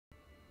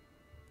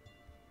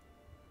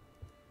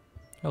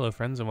Hello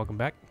friends and welcome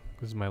back.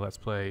 This is my Let's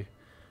Play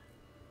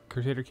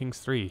Crusader Kings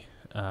 3,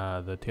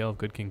 The Tale of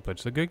Good King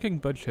Butch. So Good King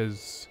Butch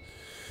has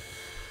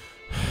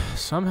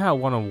somehow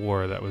won a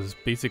war that was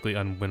basically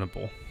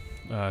unwinnable,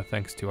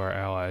 thanks to our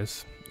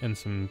allies and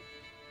some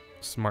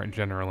smart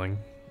generaling.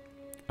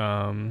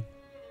 And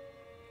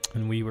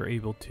we were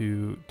able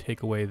to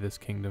take away this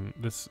kingdom,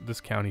 this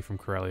county from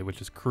Corelli,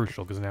 which is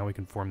crucial because now we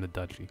can form the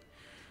duchy.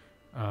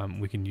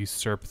 We can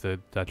usurp the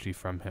duchy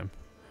from him.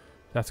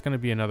 That's going to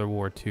be another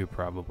war too,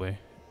 probably.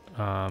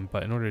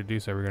 But in order to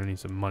do so, we're going to need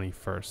some money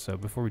first. So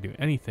before we do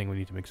anything, we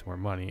need to make some more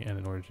money. And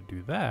in order to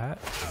do that,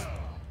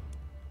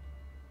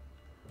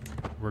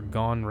 we're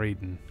gone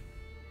raiding.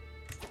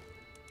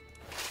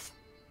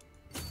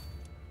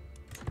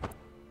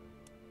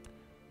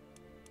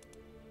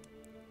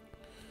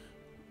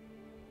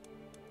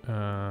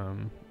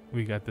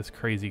 We got this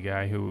crazy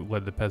guy who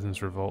led the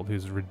Peasants' Revolt,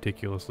 who's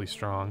ridiculously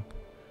strong.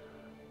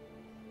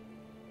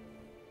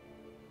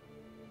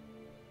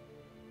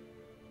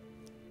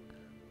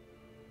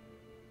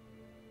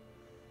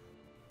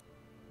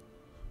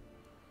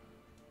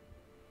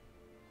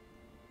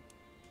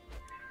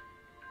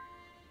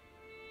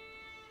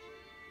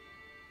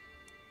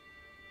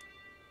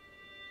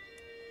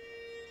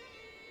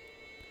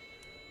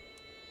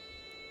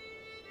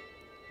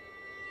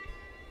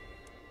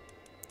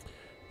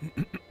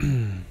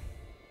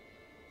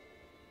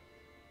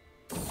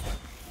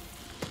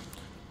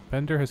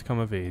 Bender has come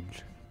of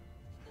age.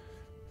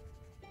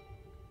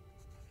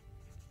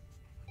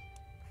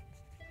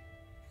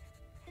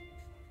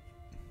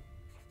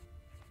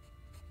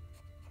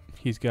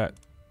 He's got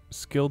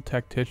skilled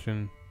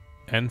tactician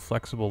and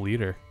flexible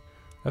leader.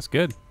 That's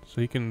good.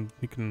 So he can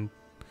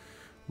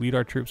lead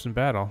our troops in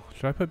battle.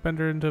 Should I put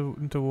Bender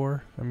into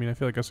war? I mean, I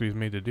feel like that's what he's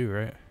made to do,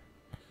 right?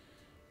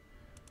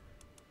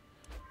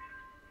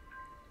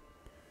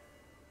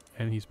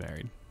 And he's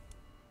married.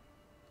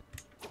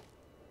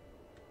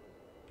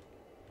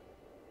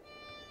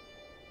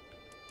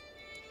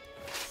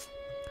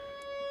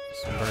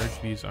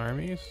 Submerge these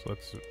armies.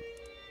 Let's...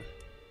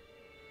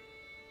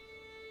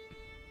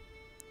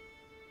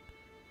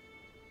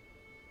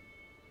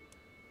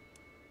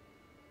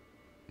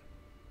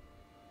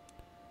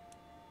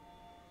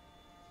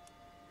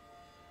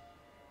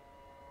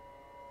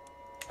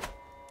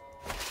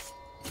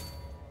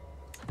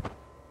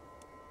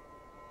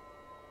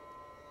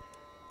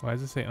 Why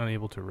does it say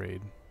unable to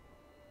raid?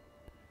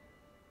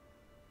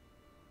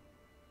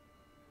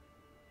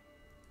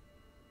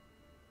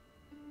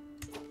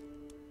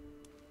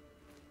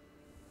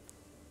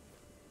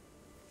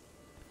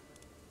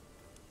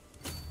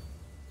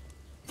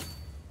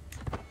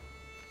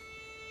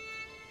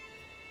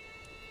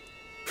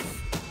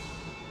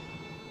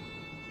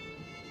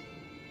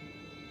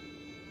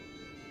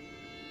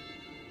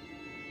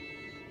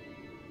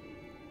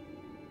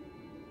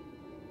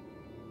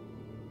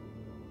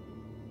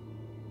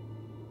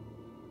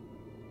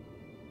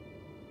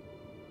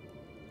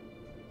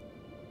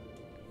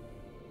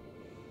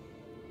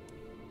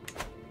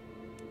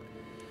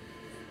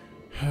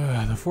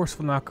 The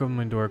forceful knock on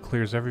my door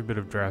clears every bit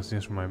of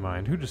drowsiness from my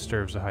mind. Who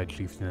disturbs the High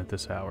Chieftain at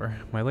this hour?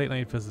 My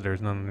late-night visitor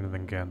is none other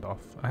than Gandalf.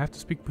 I have to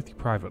speak with you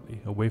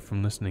privately, away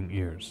from listening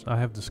ears. I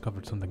have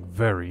discovered something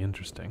very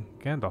interesting.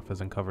 Gandalf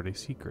has uncovered a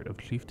secret of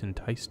Chieftain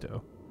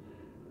Taisto.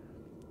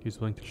 He's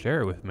willing to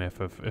share it with me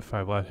if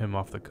I let him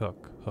off the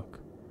hook.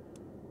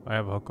 I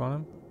have a hook on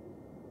him?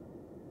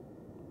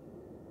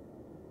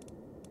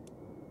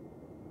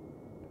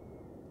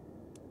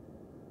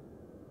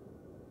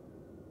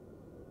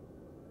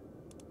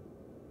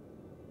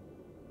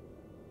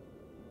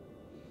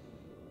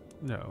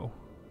 No.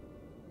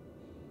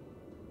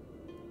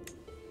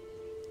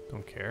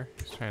 Don't care.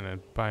 He's trying to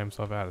buy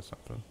himself out of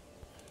something.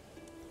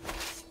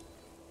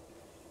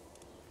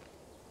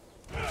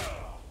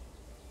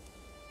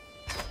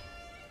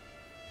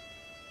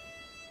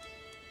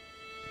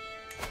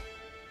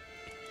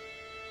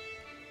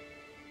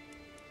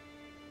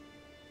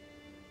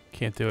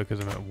 Can't do it because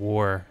I'm at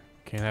war.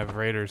 Can't have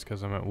raiders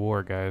because I'm at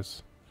war,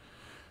 guys.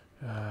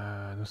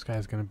 This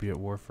guy's gonna be at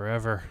war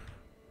forever.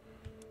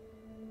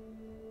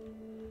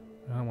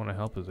 I don't want to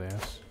help his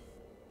ass.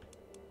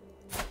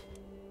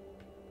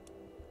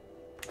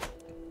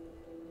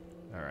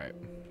 Alright.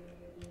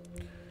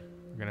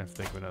 We're gonna have to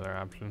think of another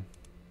option.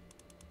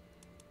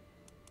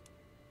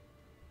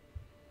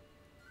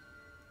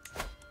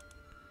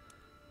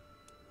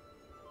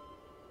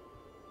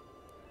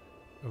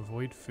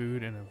 Avoid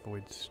food and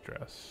avoid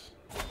stress.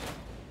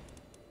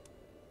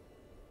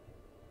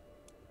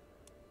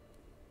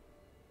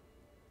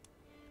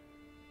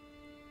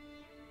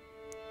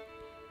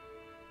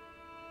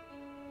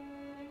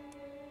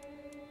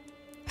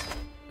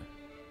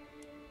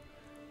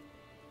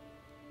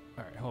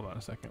 Alright, hold on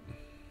a second.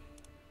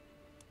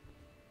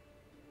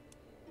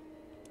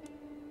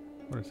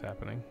 What is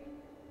happening?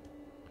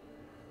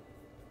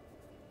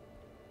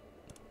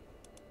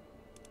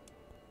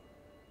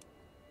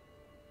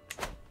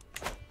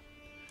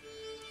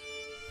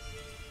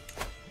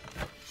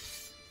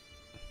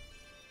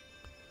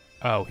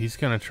 Oh, he's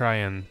gonna try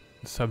and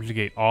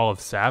Subjugate all of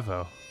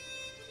Savo.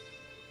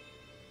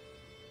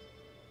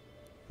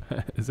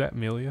 Is that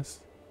Melius?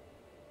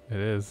 It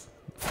is.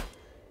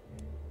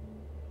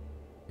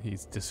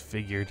 He's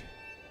disfigured.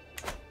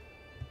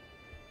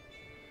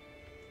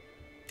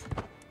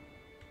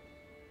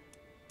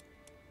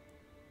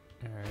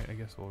 Alright, I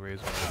guess we'll raise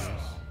one of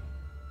these.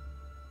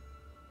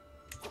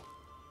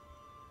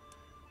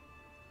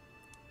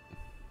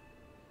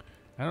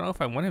 I don't know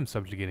if I want him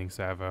subjugating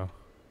Savo.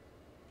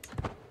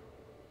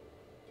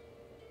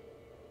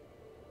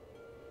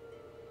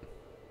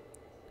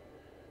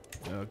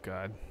 Oh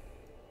god.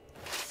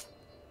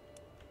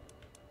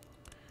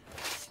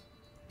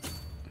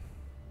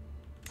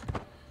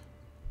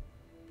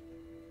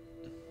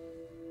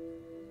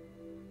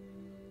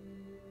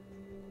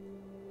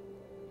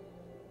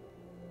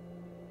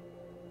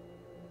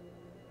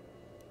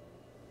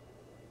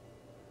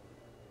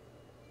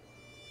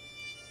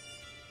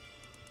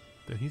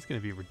 Then he's going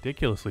to be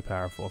ridiculously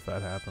powerful if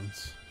that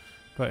happens.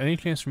 But any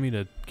chance for me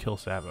to kill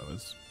Savo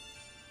is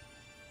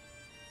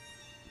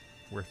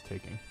worth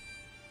taking.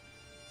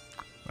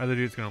 Either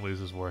dude's going to lose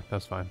his war.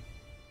 That's fine.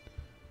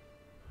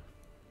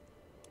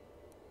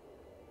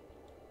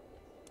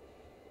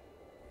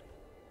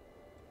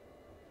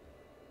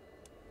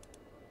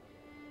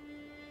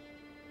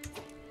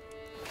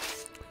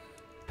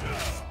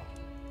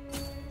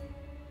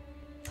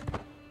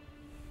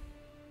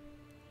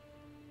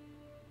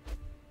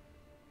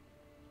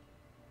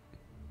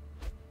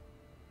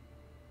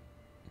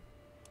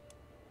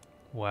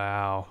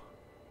 Wow.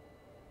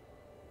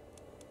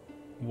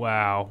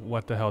 Wow,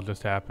 what the hell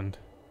just happened?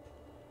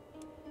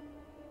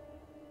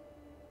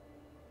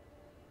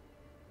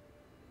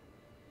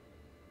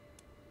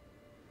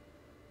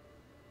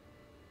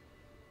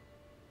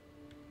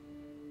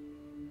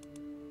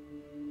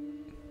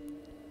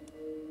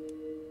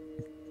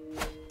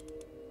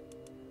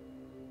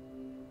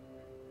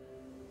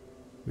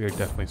 We are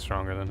definitely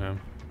stronger than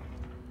him.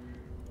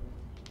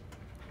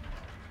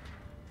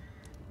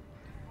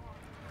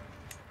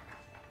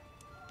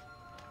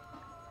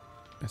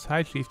 As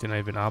High Chieftain,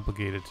 I've been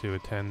obligated to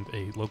attend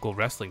a local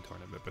wrestling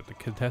tournament, but the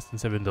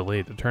contestants have been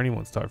delayed. The tourney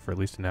won't start for at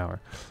least an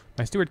hour.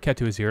 My steward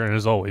Ketu is here, and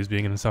as always,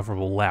 being an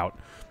insufferable lout.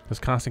 His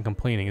constant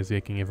complaining is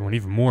making everyone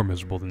even more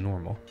miserable than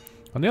normal.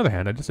 On the other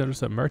hand, I just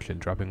noticed a merchant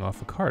dropping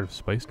off a cart of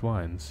spiced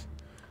wines.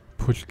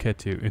 Push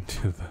Ketu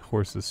into the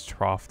horse's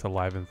trough to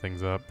liven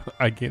things up.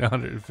 I gain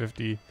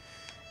 150.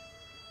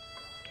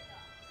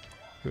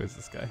 Who is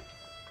this guy?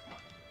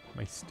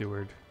 My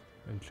steward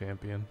and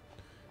champion.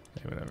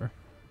 Hey, whatever.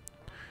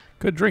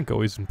 Good drink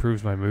always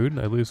improves my mood.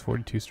 I lose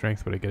 42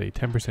 strength, but I get a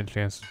 10%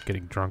 chance of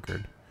getting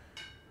drunkard.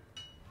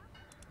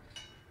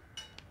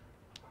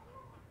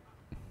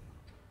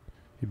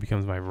 He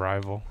becomes my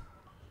rival.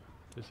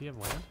 Does he have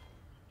land?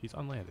 He's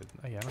unlanded.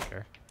 Oh yeah, I don't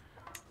care.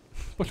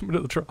 Push him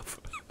into the trough.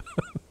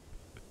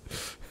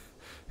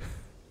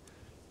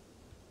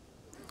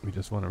 We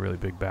just won a really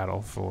big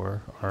battle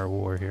for our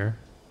war here.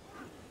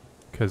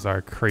 Because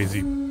our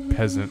crazy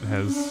peasant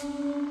has...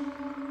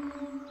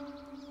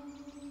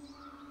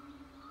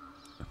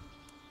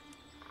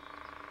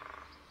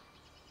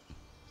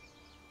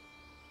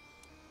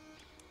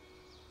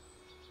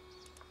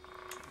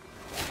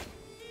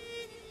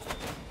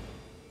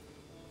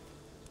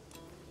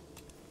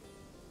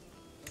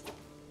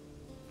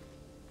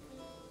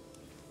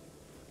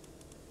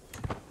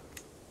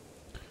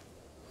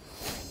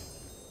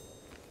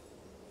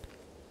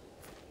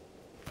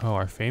 Oh,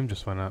 our fame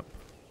just went up.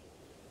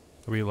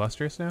 Are we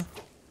illustrious now?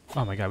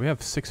 Oh my god, we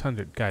have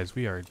 600. Guys,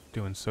 we are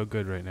doing so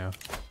good right now.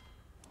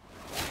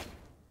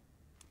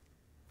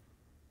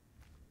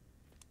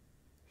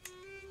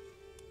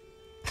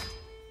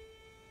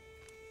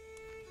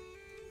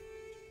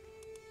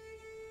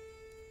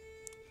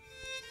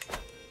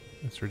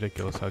 It's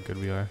ridiculous how good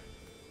we are.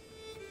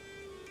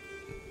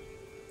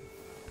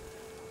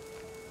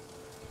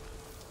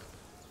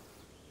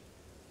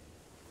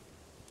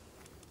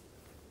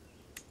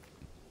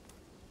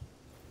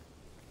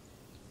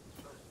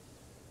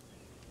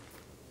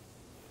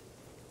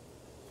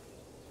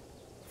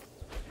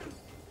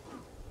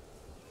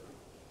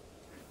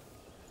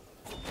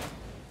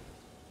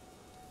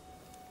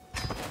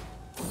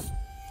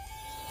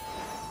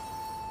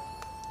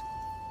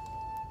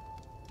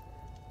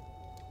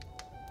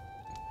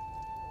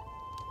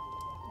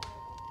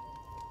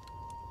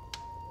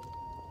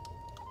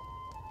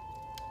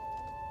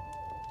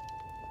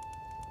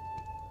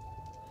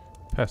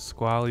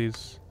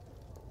 Pasquale's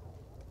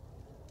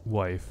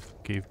wife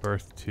gave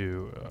birth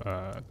to,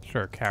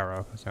 sure,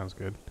 Caro. That sounds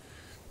good.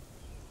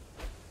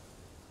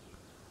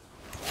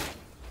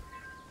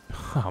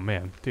 Oh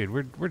man, dude,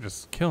 we're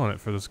just killing it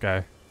for this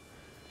guy.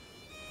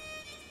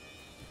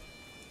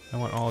 I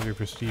want all of your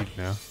prestige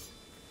now.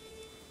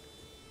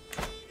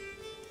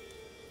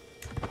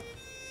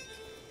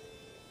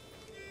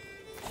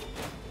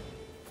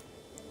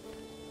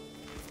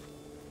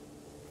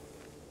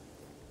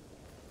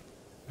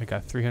 I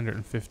got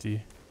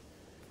 350.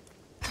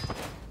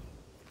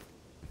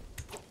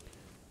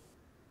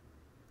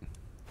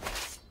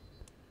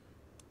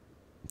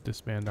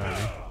 Disband army.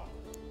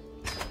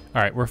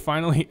 All right, we're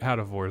finally out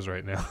of wars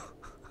right now.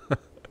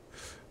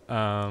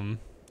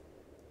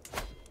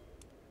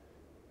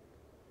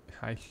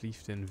 High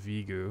Chieftain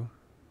Vigu.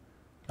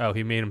 Oh,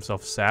 he made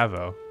himself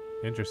Savo.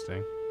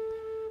 Interesting.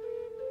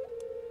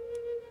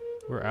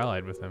 We're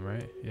allied with him,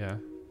 right? Yeah.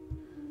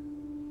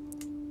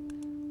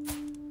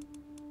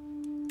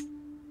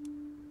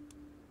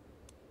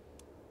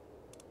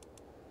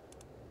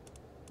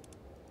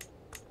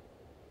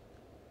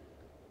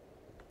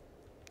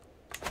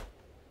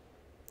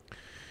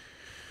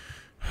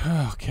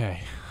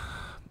 Okay.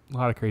 A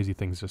lot of crazy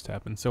things just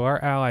happened. So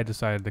our ally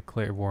decided to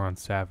declare war on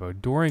Savo,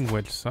 during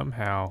which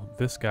somehow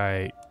this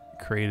guy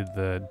created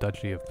the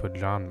Duchy of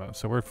Pujanma.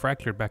 So we're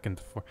fractured back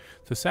into four.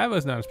 So Savo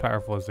is not as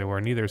powerful as they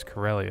were, neither is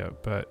Karelia,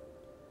 but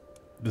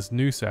this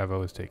new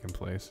Savo has taken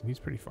place. He's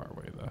pretty far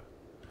away,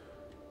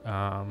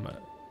 though.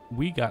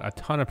 We got a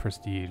ton of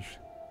prestige.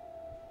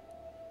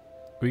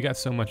 We got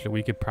so much that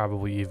we could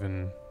probably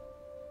even...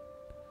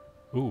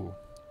 Ooh.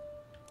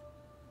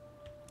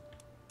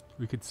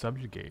 We could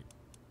subjugate.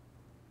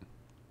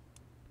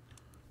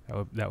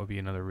 That would be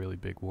another really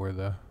big war,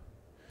 though.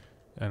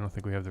 I don't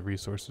think we have the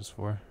resources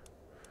for.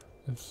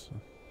 It's,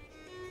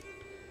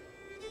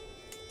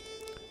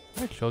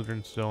 my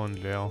children still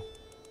in jail.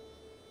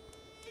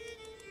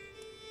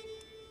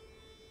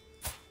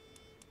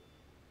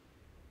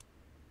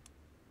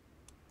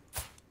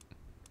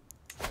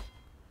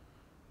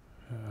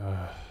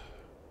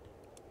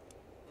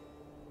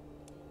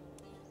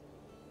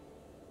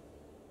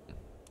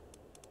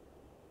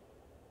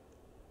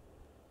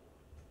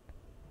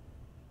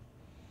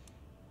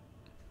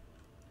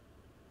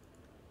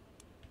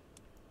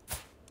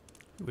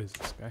 Who is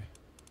this guy?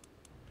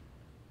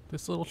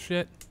 This little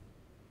shit?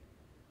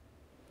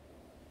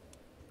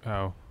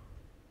 Oh.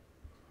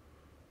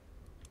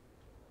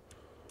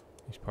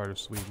 He's part of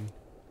Sweden.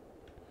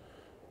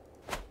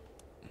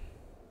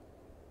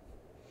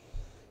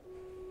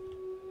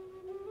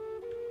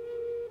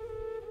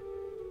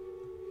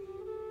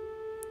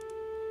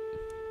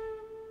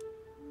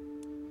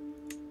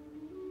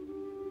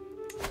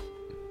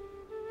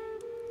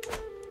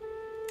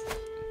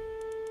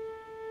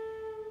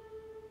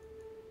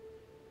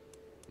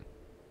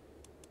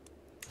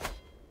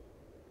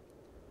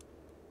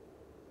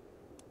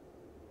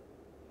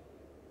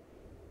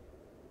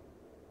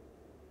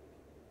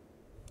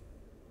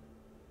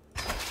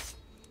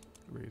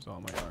 Raise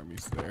all my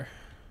armies there.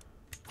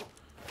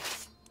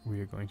 We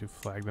are going to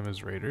flag them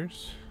as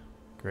raiders.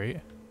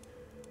 Great.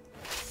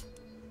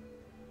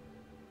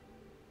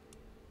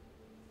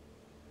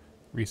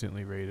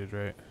 Recently raided,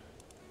 right?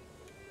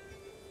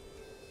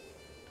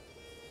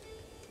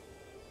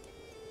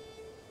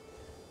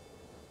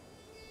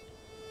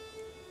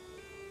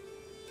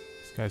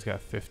 This guy's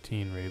got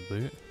 15 raid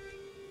loot.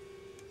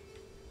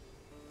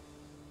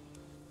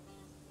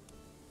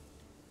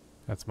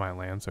 That's my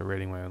land, so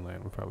raiding my own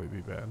land would probably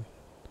be bad.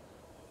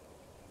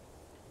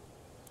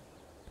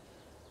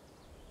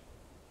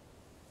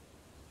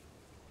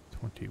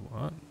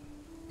 $21.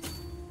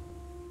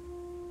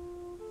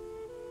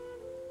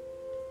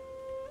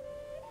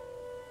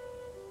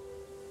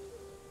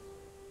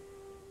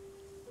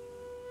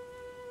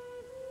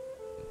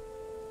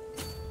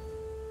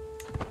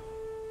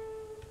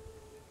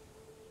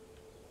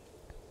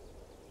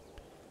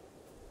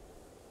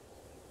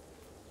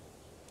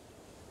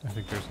 I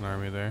think there's an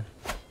army there.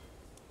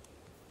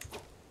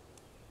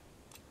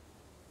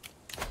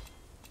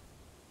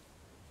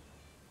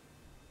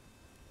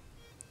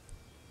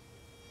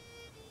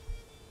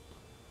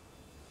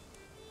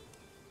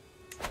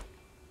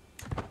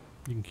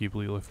 You can keep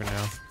Leela for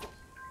now.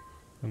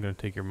 I'm gonna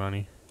take your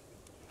money.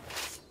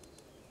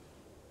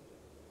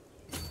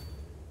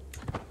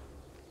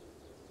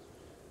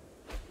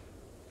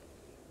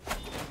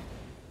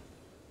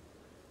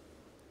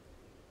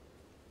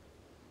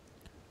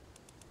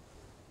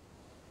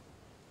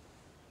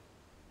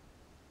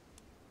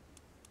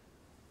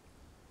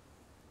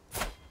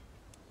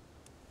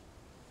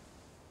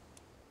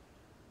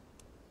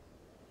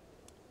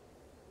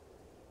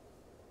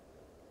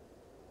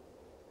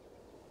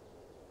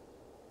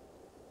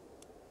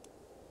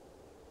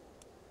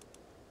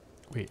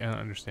 Wait, I don't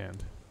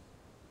understand.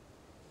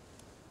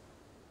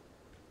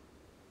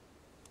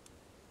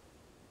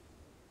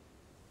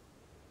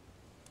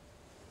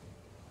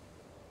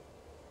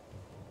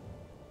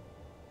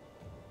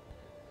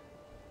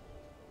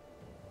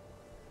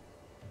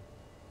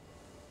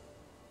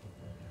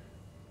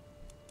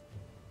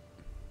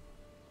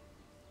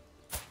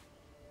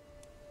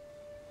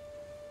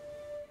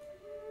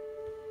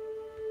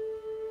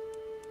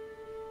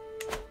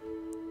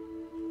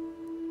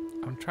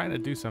 I'm trying to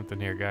do something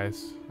here,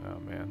 guys. Oh,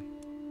 man.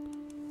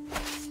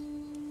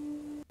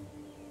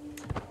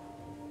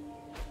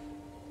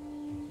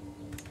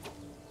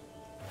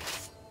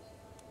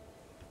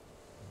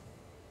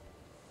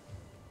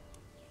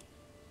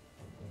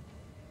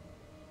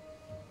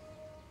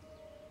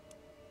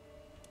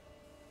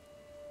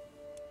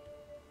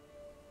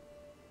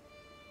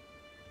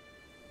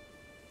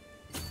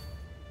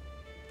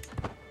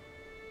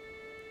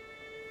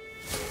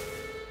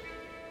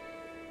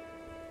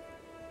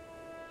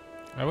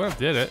 I would have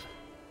did it.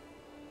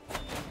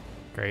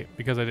 Great.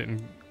 Because I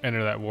didn't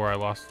enter that war, I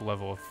lost the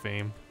level of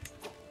fame.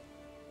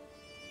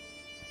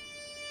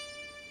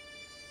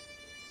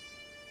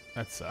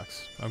 That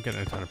sucks. I'm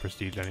getting a ton of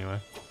prestige anyway.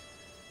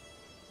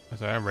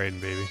 So I'm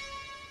raiding, baby.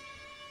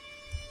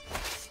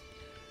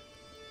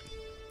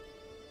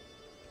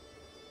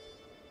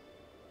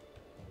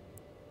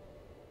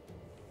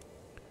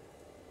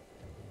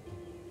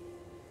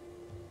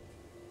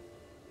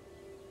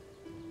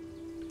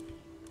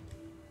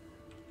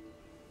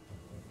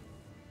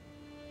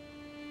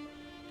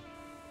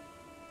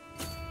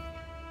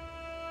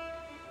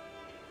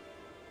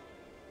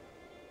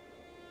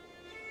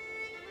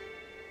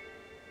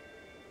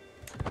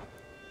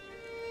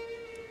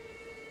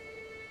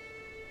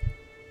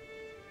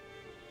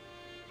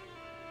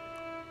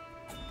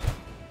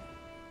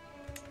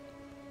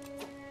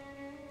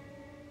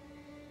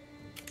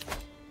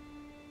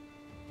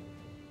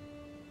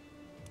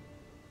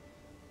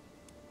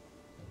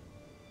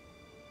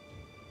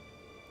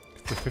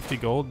 For 50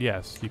 gold,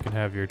 yes, you can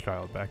have your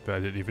child back that I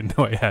didn't even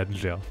know I had in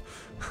jail.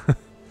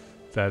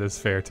 That is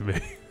fair to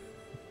me.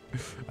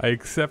 I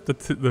accept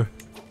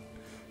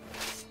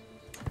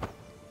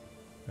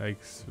I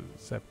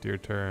accept your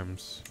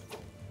terms.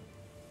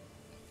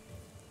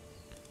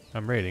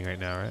 I'm raiding right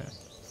now, right?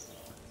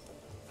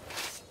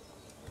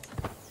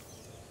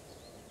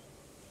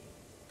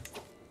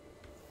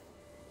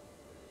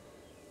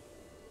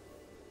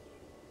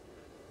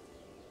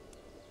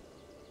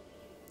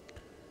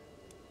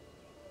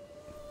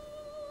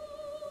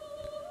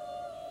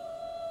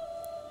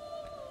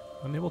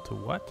 Unable to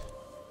what?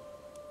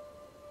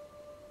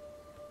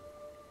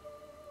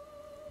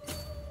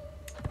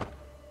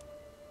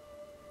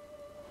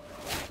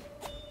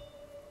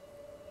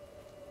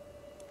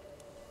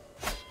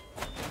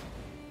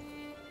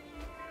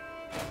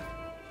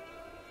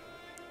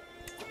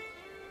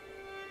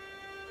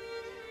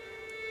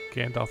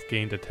 Gandalf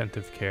gained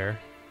attentive care.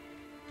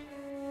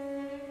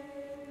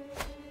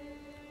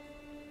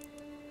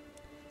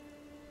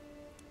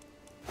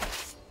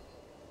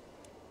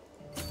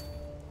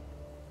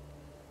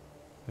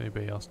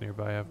 Anybody else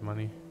nearby have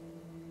money?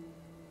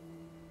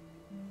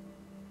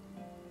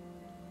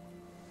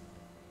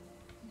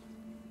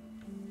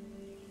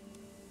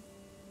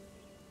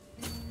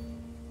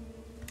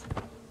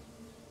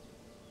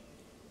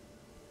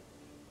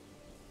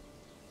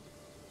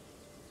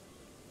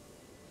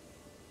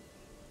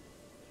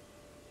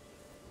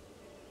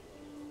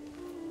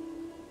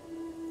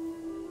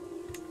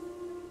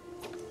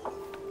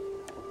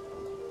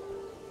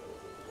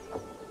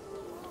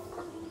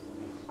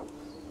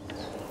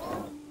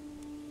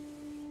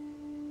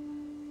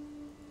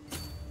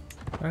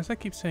 Why does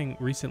that keep saying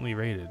recently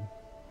raided?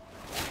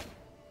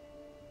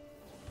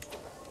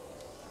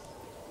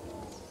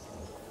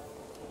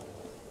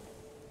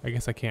 I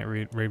guess I can't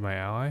raid my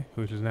ally,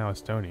 which is now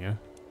Estonia.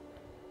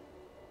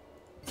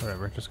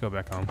 Whatever, just go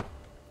back home.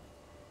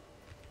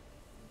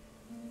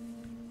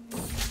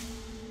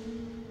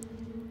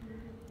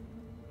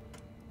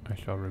 I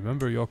shall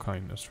remember your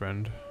kindness,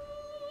 friend.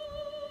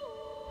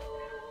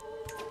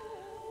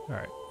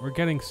 Alright, we're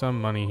getting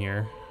some money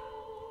here.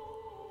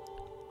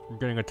 We're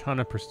getting a ton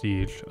of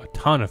prestige. A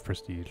ton of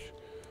prestige.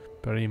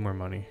 But I need more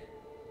money.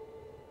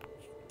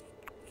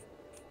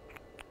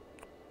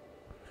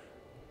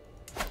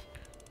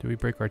 Do we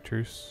break our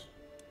truce?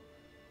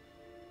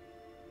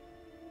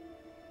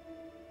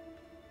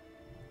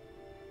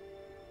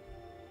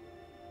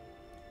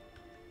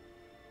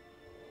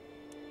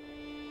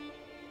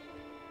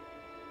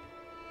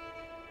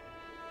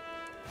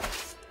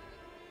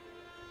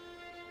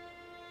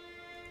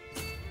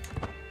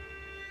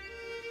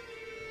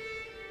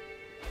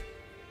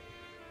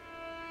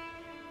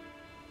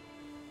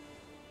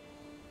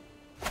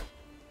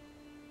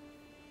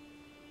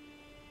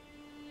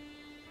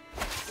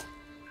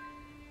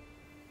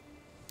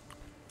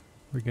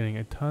 We're getting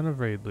a ton of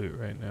raid loot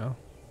right now.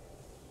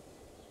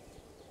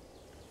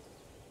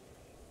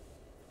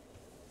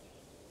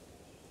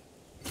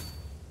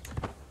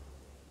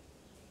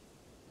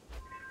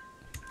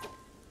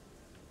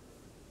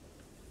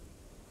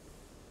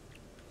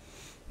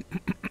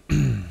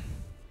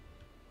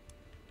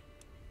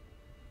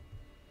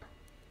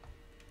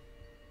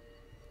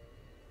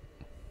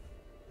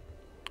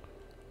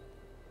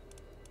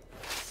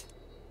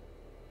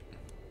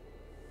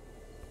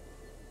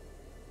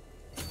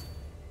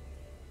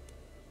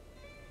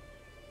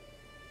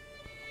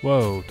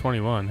 Whoa,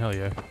 21, hell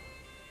yeah.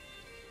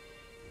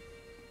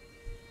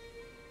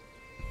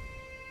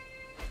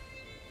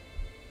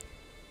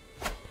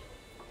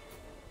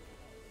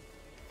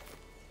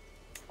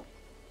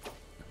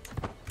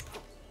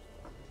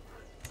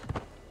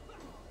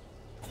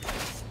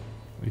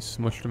 We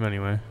smushed him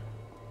anyway.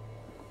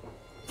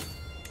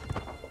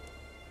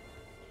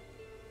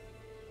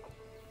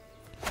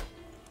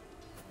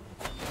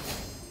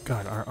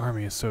 God, our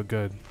army is so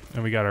good.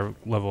 And we got our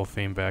level of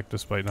fame back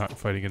despite not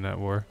fighting in that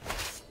war.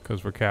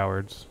 Because we're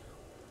cowards.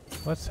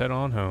 Let's head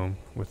on home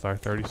with our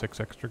 36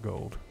 extra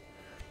gold.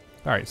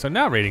 Alright, so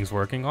now raiding's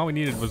working. All we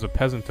needed was a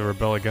peasant to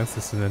rebel against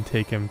us and then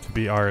take him to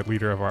be our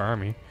leader of our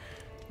army.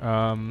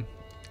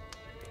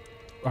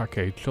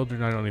 Okay,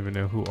 children, I don't even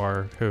know who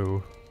are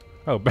who.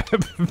 Oh,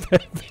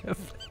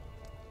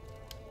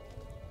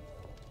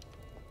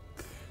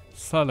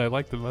 son, I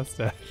like the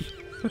mustache.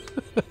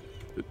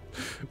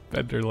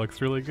 Bender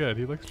looks really good.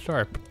 He looks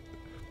sharp.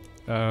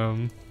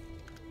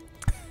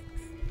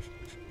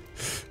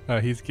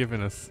 He's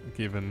given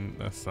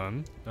a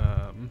son.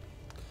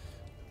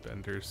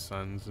 Bender's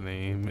son's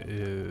name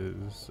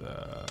is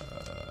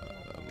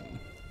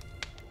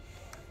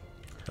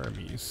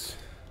Hermes.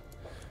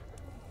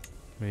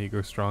 May you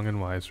go strong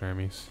and wise,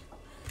 Hermes.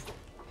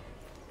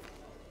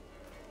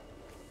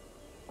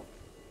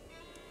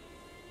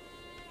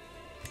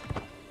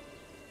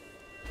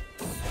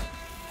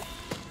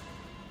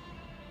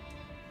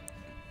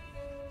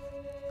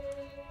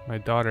 My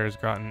daughter has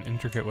gotten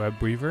intricate web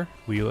weaver,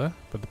 Leela,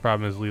 but the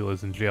problem is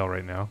Leela's in jail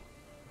right now.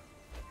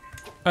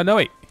 Oh no,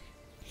 wait.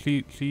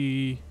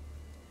 She's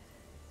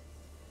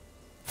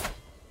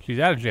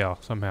out of jail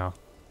somehow.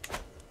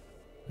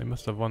 They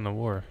must have won the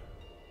war.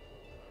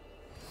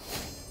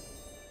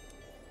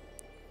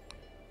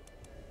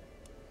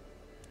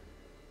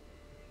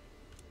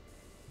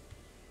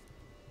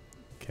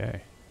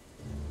 Okay.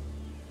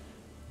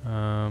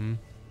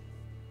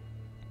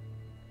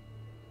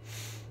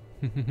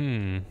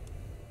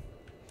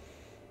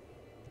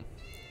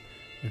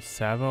 Is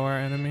Savo our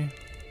enemy?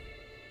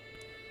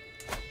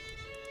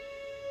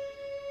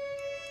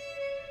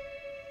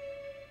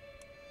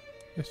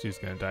 This dude's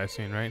gonna die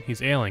soon, right?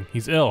 He's ailing.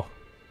 He's ill.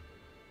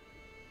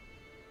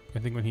 I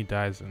think when he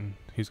dies, then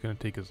he's gonna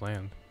take his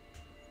land.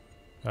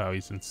 Oh,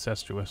 he's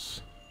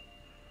incestuous.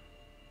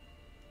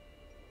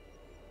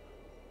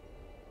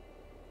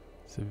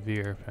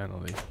 Severe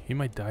penalty. He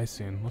might die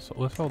soon.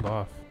 Let's hold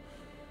off.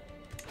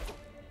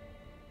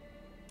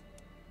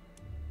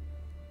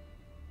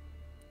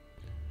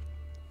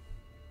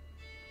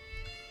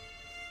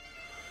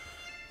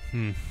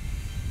 I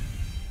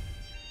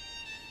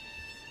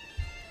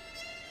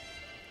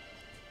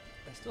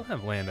still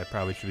have land I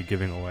probably should be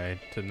giving away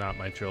to not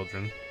my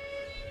children.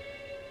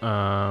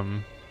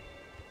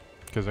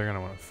 Because they're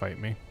gonna want to fight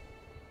me.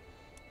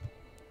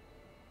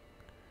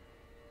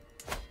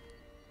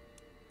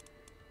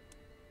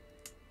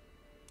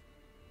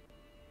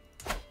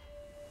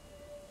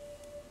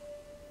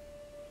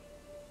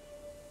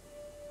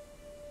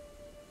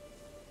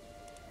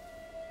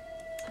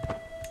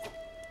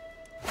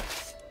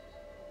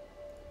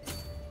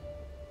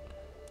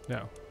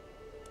 No.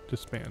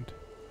 Disband.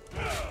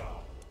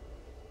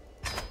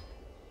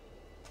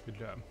 Good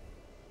job.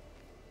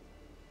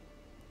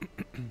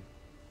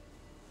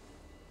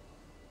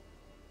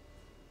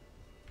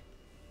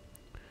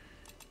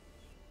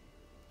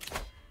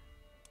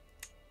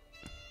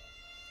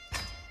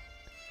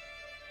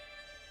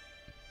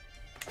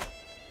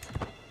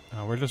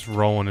 We're just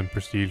rolling in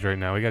prestige right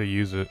now. We gotta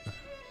use it.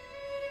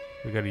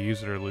 We gotta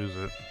use it or lose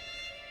it.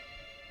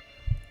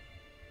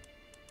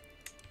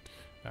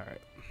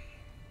 Alright.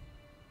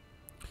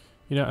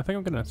 You know, I think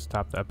I'm gonna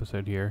stop the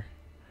episode here.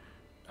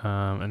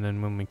 And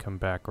then when we come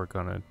back, we're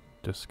gonna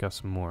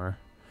discuss more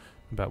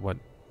about what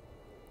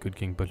Good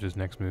King Butch's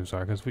next moves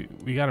are. Because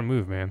we gotta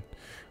move, man.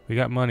 We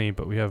got money,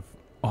 but we have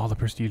all the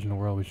prestige in the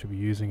world. We should be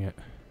using it.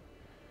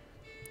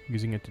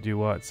 Using it to do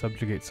what?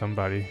 Subjugate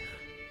somebody.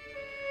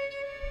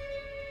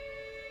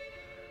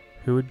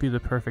 Who would be the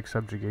perfect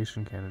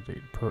subjugation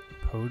candidate?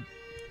 Pod?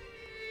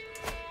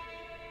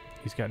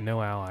 He's got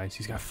no allies.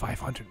 He's got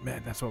 500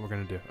 men. That's what we're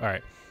gonna do.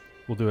 Alright.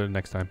 We'll do it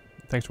next time.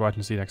 Thanks for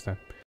watching. See you next time.